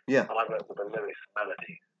know? Yeah. And I wrote with the lyrics and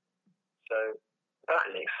melodies. So that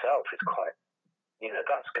in itself is quite, you know,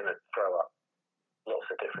 that's going to throw up lots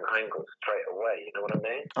of different angles straight away, you know what I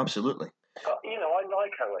mean? Absolutely. But, you know, I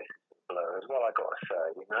like Oasis and Blur as well, I got to say,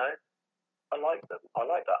 you know? I like them. I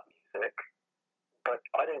like that music. But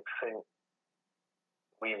I don't think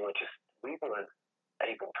we weren't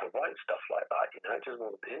able to write stuff like that, you know, it just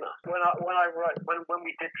wasn't in us. When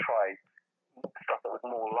we did try stuff that was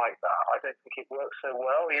more like that, I don't think it worked so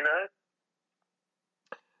well, you know?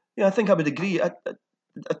 Yeah, I think I would agree.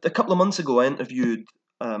 a couple of months ago, I interviewed.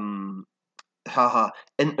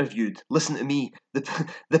 Interviewed. Listen to me,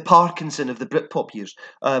 the Parkinson of the Britpop years.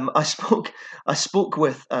 I spoke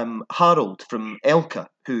with Harold from Elka,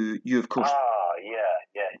 who you of course.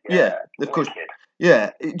 Yeah. Of course. Wicked.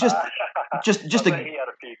 Yeah, just I bet he had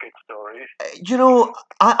a few good stories. You know,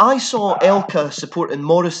 I saw Elka supporting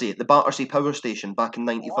Morrissey at the Battersea Power Station back in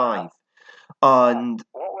 '95, and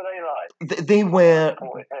what were they like?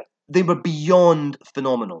 They were beyond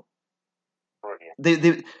phenomenal.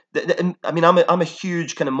 Brilliant. I mean, I'm a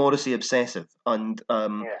huge kind of Morrissey obsessive, and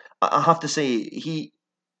I have to say he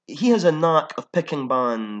has a knack of picking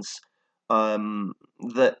bands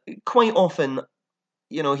that quite often,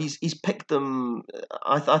 you know, he's picked them.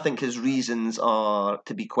 I think his reasons are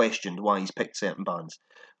to be questioned why he's picked certain bands.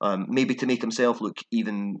 Maybe to make himself look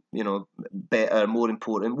even, you know, better, more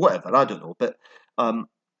important, whatever. I don't know, but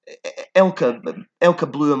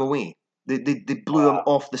Elka blew him away. They blew him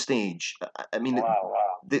off the stage. I mean,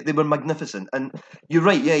 they were magnificent. And you're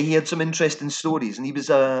right, yeah, he had some interesting stories, and he was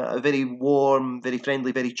a very warm, very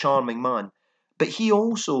friendly, very charming man. But he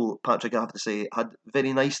also, Patrick, I have to say, had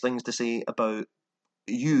very nice things to say about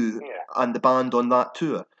you and the band on that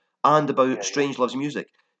tour, and about Strangelove's music.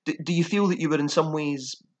 Do you feel that you were in some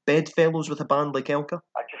ways bedfellows with a band like Elka?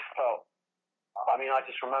 I just felt. I mean, I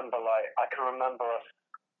just remember, I can remember us.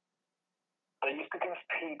 They used to give us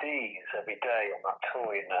PDs every day on that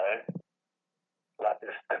tour, you know. Like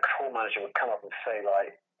the tour manager would come up and say,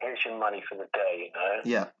 "Here's your money for the day," you know.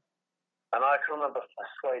 Yeah. And I can remember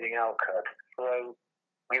persuading Elka to throw.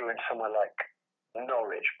 We were in somewhere like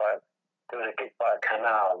Norwich, doing a gig by a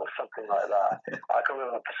canal or something like that. I can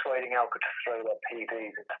remember persuading Elka to throw their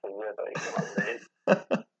PDs into the river, you know what I mean?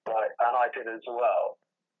 And I did as well.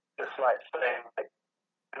 Just saying,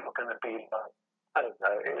 we're not going to be I don't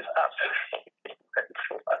know, it was absolutely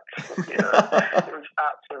mental, you know? It was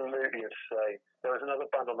absolutely insane. There was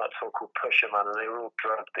another band on that tour called Pusher Man, and they were all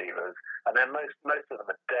drug dealers. And then most of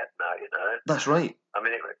them are dead now, you know? That's right. I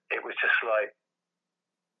mean, it was just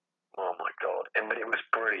oh my God. But it was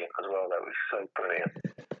brilliant as well. That was so brilliant.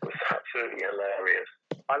 It was absolutely hilarious.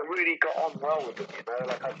 I really got on well with them, you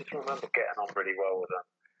know? I just remember getting on really well with them.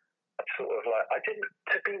 I didn't,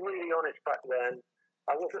 to be really honest back then,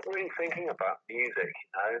 I wasn't really thinking about music,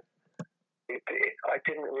 you know? I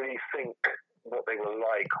didn't really think what they were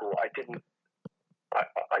like, or I just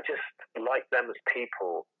liked them as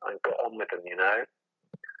people and got on with them, you know?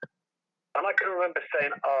 And I can remember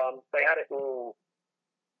saying, they had it all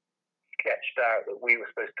sketched out that we were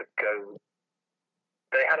supposed to go.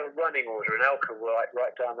 They had a running order, and Elka were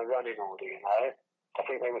right down the running order, you know? I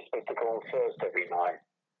think they were supposed to go on Thursday every night.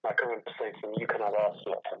 I can remember saying to them, "You can have our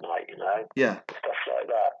slot tonight," you know? Yeah. Stuff like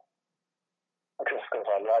that. Just because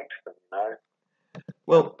I liked them, you know?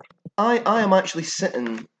 Well, I am actually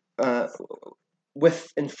sitting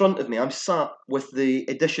in front of me, I'm sat with the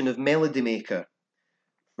edition of Melody Maker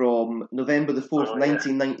from November the 4th,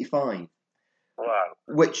 1995. Wow.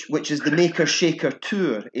 Which is the Maker Shaker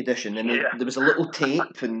Tour edition. And there was a little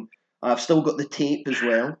tape, and I've still got the tape as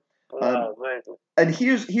well. Wow, amazing. And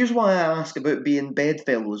here's why I ask about being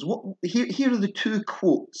bedfellows. Here are the two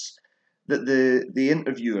quotes that the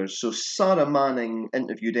interviewers, so Sarah Manning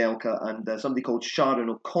interviewed Elka, and somebody called Sharon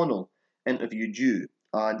O'Connell interviewed you.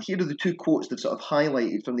 And here are the two quotes that sort of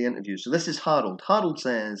highlighted from the interview. So this is Harold. Harold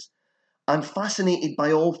says, "I'm fascinated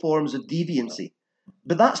by all forms of deviancy,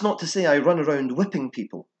 but that's not to say I run around whipping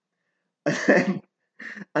people." And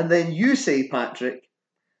then you say, Patrick,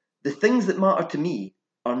 "The things that matter to me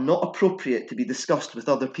are not appropriate to be discussed with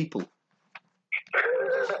other people."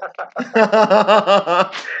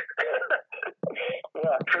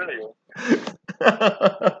 Yeah, brilliant.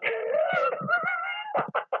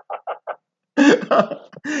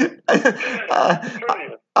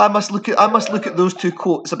 I must look at those two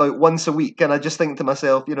quotes about once a week, and I just think to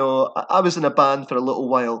myself, you know, I was in a band for a little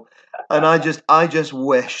while, and I just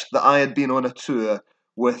wish that I had been on a tour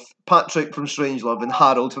with Patrick from Strangelove and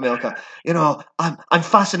Harold from Elka. You know, I'm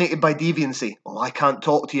fascinated by deviancy. Oh, I can't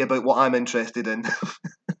talk to you about what I'm interested in.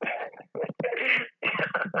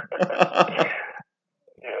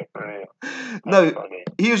 Yeah, brilliant. Now,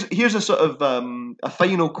 here's a sort of a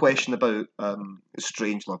final question about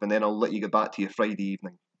Strangelove, and then I'll let you get back to your Friday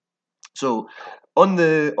evening. So, on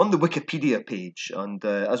the Wikipedia page, and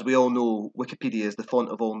as we all know, Wikipedia is the font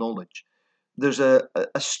of all knowledge. There's a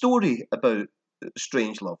story about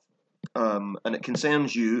Strangelove, and it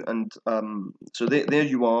concerns you. And so there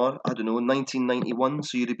you are. I don't know, 1991.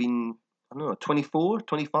 So you'd have been, I don't know, 24,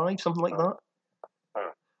 25, something like that.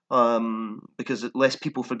 because lest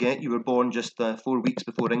people forget, you were born just 4 weeks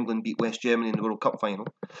before England beat West Germany in the World Cup final.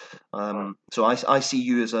 So I see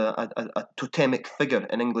you as a totemic figure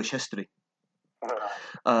in English history.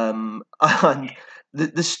 And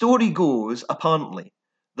the story goes, apparently,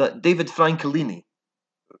 that David Francolini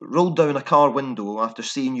rolled down a car window after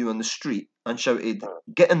seeing you on the street and shouted,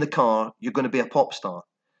 "Get in the car, you're going to be a pop star."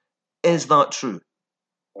 Is that true?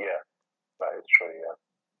 Yeah, that is true, yeah.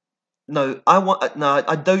 Now,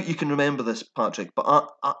 I doubt you can remember this, Patrick, but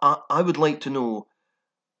I would like to know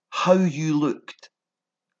how you looked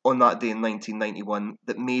on that day in 1991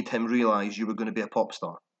 that made him realise you were going to be a pop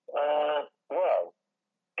star. Well,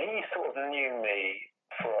 he sort of knew me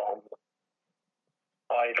from,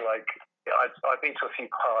 I'd been to a few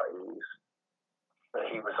parties that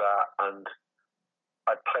he was at, and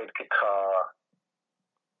I played guitar,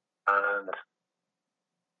 and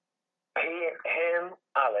him,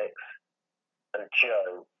 Alex, and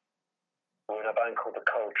Joe were in a band called the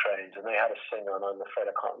Coltrane's, and they had a singer, and I'm afraid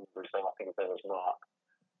I can't remember his name. I think his name was Mark.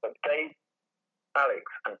 But Alex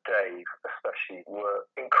and Dave especially, were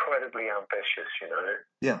incredibly ambitious, you know.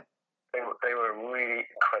 Yeah. They were really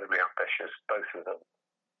incredibly ambitious, both of them.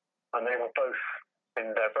 And they were both,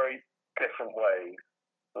 in their very different ways,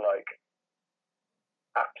 like,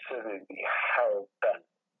 absolutely hell-bent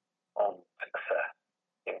on success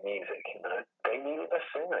in music, you know. They needed a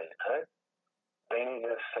singer, you know. They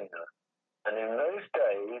needed a singer. And in those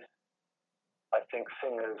days, I think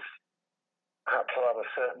singers had to have a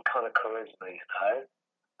certain kind of charisma, you know.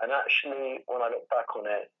 And actually, when I look back on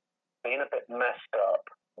it, being a bit messed up,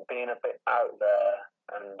 being a bit out there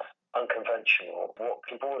and unconventional, what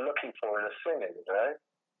people were looking for in a singer, you know.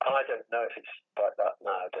 And I don't know if it's like that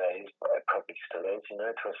nowadays, but it probably still is, you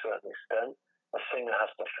know, to a certain extent. A singer has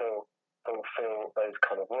to fulfill those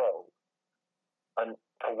kind of roles. And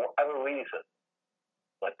for whatever reason,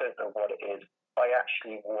 I don't know what it is, I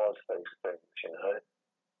actually was those things, you know.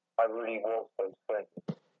 I really was those things.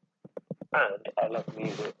 And I love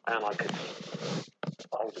music, and I could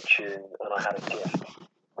hold a tune, and I had a gift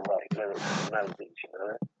to write lyrics and melodies, you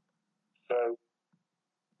know. So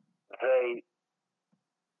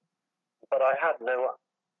but I have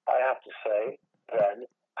to say, then,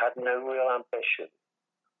 had no real ambition,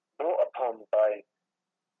 brought upon by,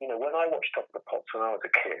 you know, when I watched Top of the Pops when I was a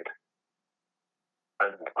kid,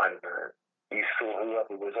 and I don't know, you saw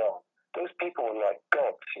whoever was on, those people were like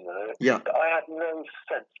gods, you know. Yeah. I had no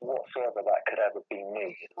sense whatsoever that could ever be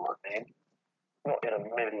me, you know what I mean? Not in a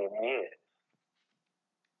million years.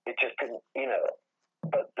 It just didn't, you know.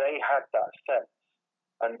 But they had that sense,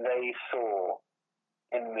 and they saw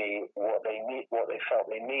in me what they felt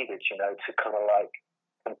they needed, you know, to kind of like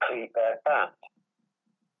complete their band.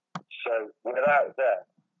 So without them,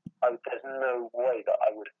 there's no way that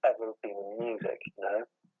I would ever have been in music, you know.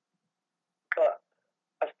 But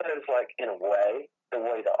I suppose, like, in a way, the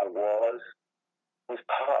way that I was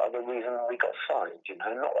part of the reason we got signed, you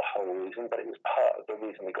know. Not the whole reason, but it was part of the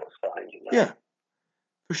reason we got signed, you know. Yeah,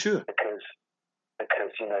 for sure.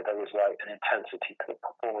 Because you know, there was like an intensity to the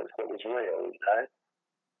performance that was real, you know.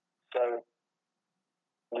 So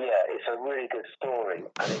yeah, it's a really good story,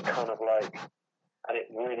 and it kind of like, and it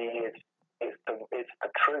really is, it's the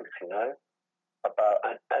truth, you know, about,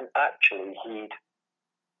 and actually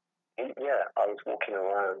I was walking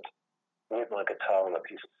around with my guitar on a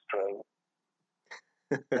piece of string,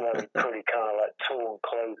 wearing pretty kind of like torn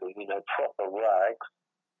clothing, you know, proper rags,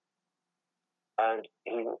 and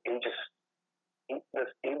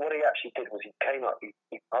what he actually did was he came up,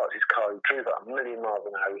 he parked his car, he drove at 1,000,000 miles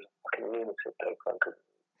an hour. He was a fucking lunatic, though, because,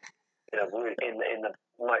 you know, in the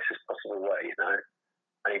nicest possible way, you know.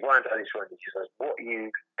 And he wound down his running, he says, "What are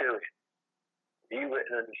you doing? Have you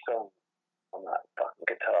written any songs on that fucking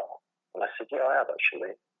guitar?" And I said, "Yeah, I have,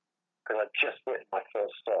 actually, because I'd just written my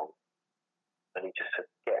first song." And he just said,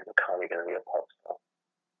 "Get in the car, you're going to be a pop star."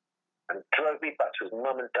 And drove me back to his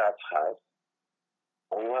mum and dad's house.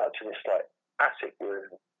 And we went up to this, like, attic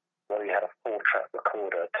room where he had a 4-track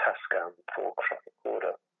recorder, a Tascam 4-track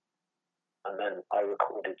recorder. And then I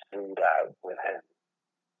recorded Zoomed Out with him.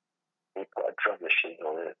 He put a drum machine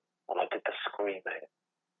on it, and I did the screaming.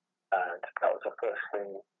 And that was the first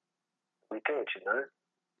thing we did, you know.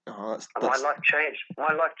 Oh, and my life changed.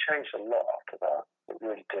 My life changed a lot after that. It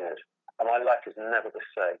really did. And my life is never the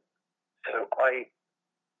same. So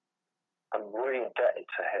I'm really indebted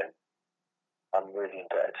to him. I'm really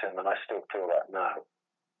indebted to him, and I still feel that now.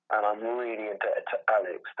 And I'm really indebted to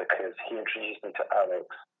Alex, because he introduced me to Alex,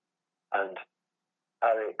 and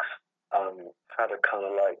Alex had a kind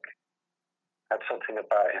of like, had something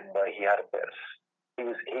about him where he had a bit of, he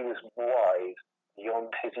was wise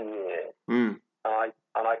beyond his years,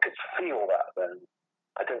 and I could feel that then.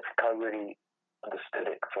 I don't think I really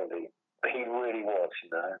understood it fully, but he really was, you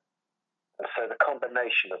know. And so the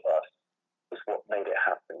combination of us was what made it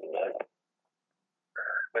happen, you know.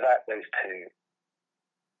 Without those two,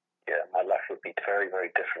 yeah, my life would be very,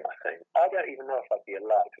 very different, I think. I don't even know if I'd be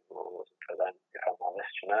alive if it wasn't for them, if I'm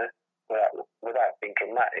honest, you know, without being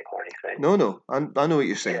dramatic or anything. No, I know what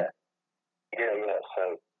you're saying. Yeah,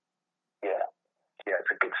 so, yeah,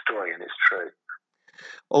 it's a good story and it's true.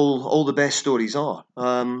 All the best stories are.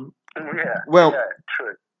 Well,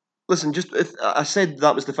 true. Listen, just if I said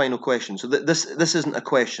that was the final question, so this isn't a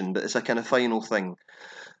question, but it's a kind of final thing.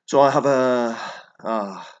 So I have I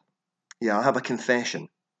have a confession,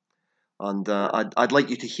 and I'd like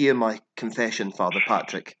you to hear my confession, Father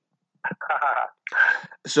Patrick.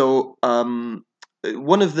 So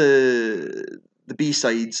one of the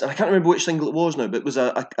B-sides, and I can't remember which single it was now, but it was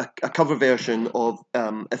a cover version of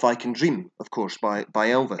 "If I Can Dream," of course, by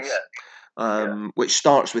Elvis. Yeah. Which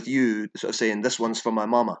starts with you sort of saying, "This one's for my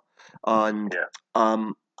mama," and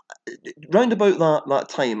round about that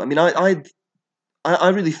time, I mean, I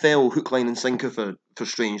really fell hook, line, and sinker for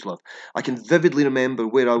Strangelove. I can vividly remember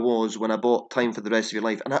where I was when I bought Time for the Rest of Your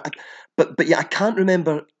Life, and but I can't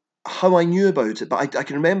remember how I knew about it. But I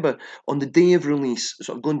can remember on the day of release,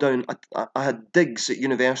 sort of going down. I had digs at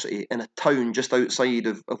university in a town just outside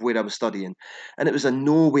of where I was studying, and it was a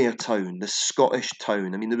nowhere town, this Scottish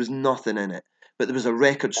town. I mean, there was nothing in it, but there was a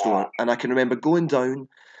record store, and I can remember going down.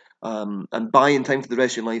 And buying Time for the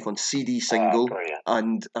Rest of Your Life on CD single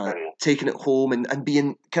and taking it home and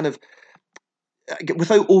being kind of,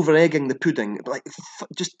 without over-egging the pudding, like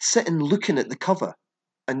just sitting looking at the cover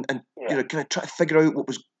and you know, kind of try to figure out what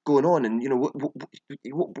was going on, and you know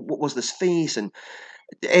what was this face, and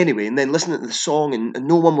anyway, and then listening to the song and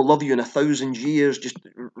 "No One Will Love You in 1,000 Years" just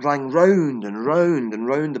rang round and round and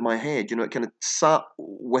round in my head. You know, it kind of sat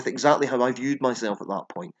with exactly how I viewed myself at that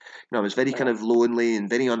point. You know, I was very kind of lonely and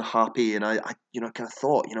very unhappy, and I you know, kind of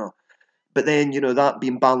thought, you know, but then, you know, that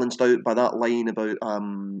being balanced out by that line about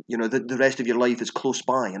you know, the rest of your life is close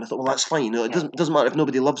by, and I thought, well, that's fine. You know, it doesn't matter if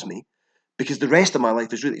nobody loves me, because the rest of my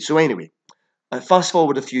life is really so. Anyway, fast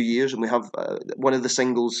forward a few years, and we have one of the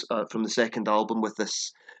singles from the second album with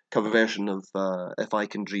this cover version of "If I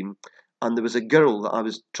Can Dream," and there was a girl that I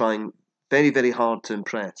was trying very, very hard to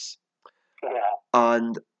impress,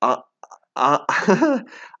 and I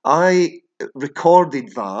I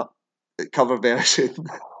recorded that cover version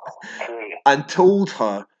and told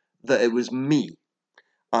her that it was me,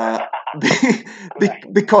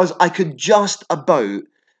 because I could just about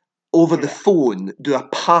over the phone do a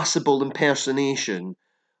passable impersonation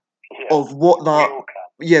of what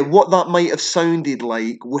that might have sounded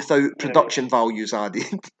like without production values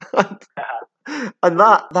added. And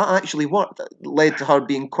that actually worked. It led to her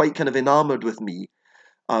being quite kind of enamoured with me,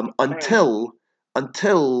 until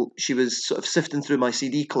she was sort of sifting through my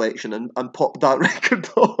CD collection and popped that record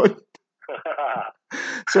on.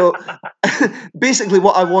 So basically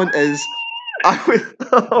what I want is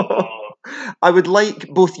I would like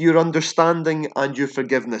both your understanding and your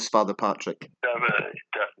forgiveness, Father Patrick. Definitely.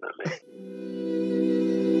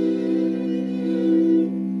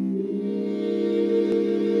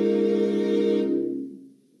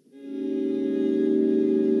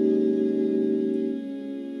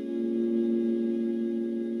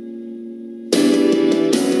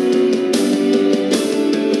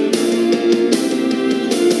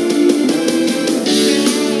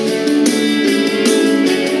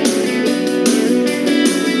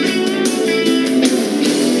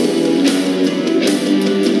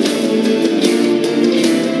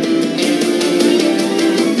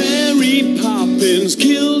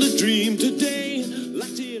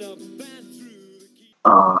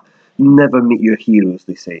 Never meet your heroes,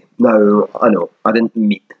 they say. Now, I know, I didn't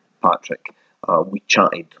meet Patrick. We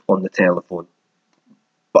chatted on the telephone.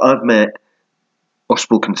 But I've met or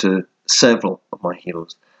spoken to several of my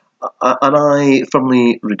heroes. And I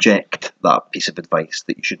firmly reject that piece of advice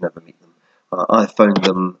that you should never meet them. I found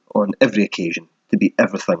them on every occasion to be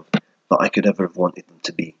everything that I could ever have wanted them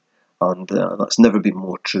to be. And that's never been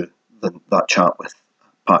more true than that chat with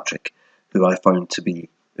Patrick, who I found to be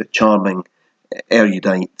charming,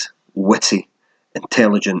 erudite, witty,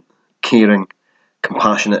 intelligent, caring,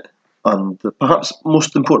 compassionate, and perhaps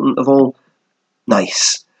most important of all,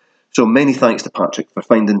 nice. So many thanks to Patrick for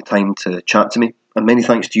finding time to chat to me, and many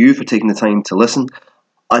thanks to you for taking the time to listen.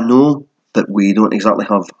 I know that we don't exactly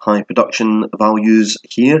have high production values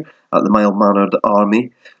here at the Mild-Mannered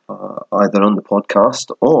Army, either on the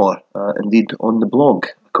podcast or indeed on the blog,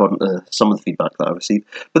 according to some of the feedback that I received.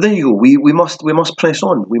 But there you go. We must press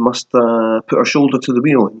on. We must put our shoulder to the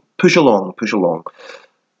wheel and push along.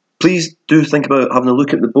 Please do think about having a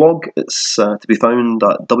look at the blog. It's to be found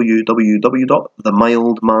at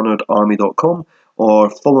www.themildmanneredarmy.com or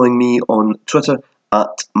following me on Twitter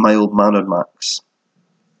at mildmanneredmax.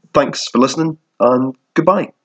 Thanks for listening and goodbye.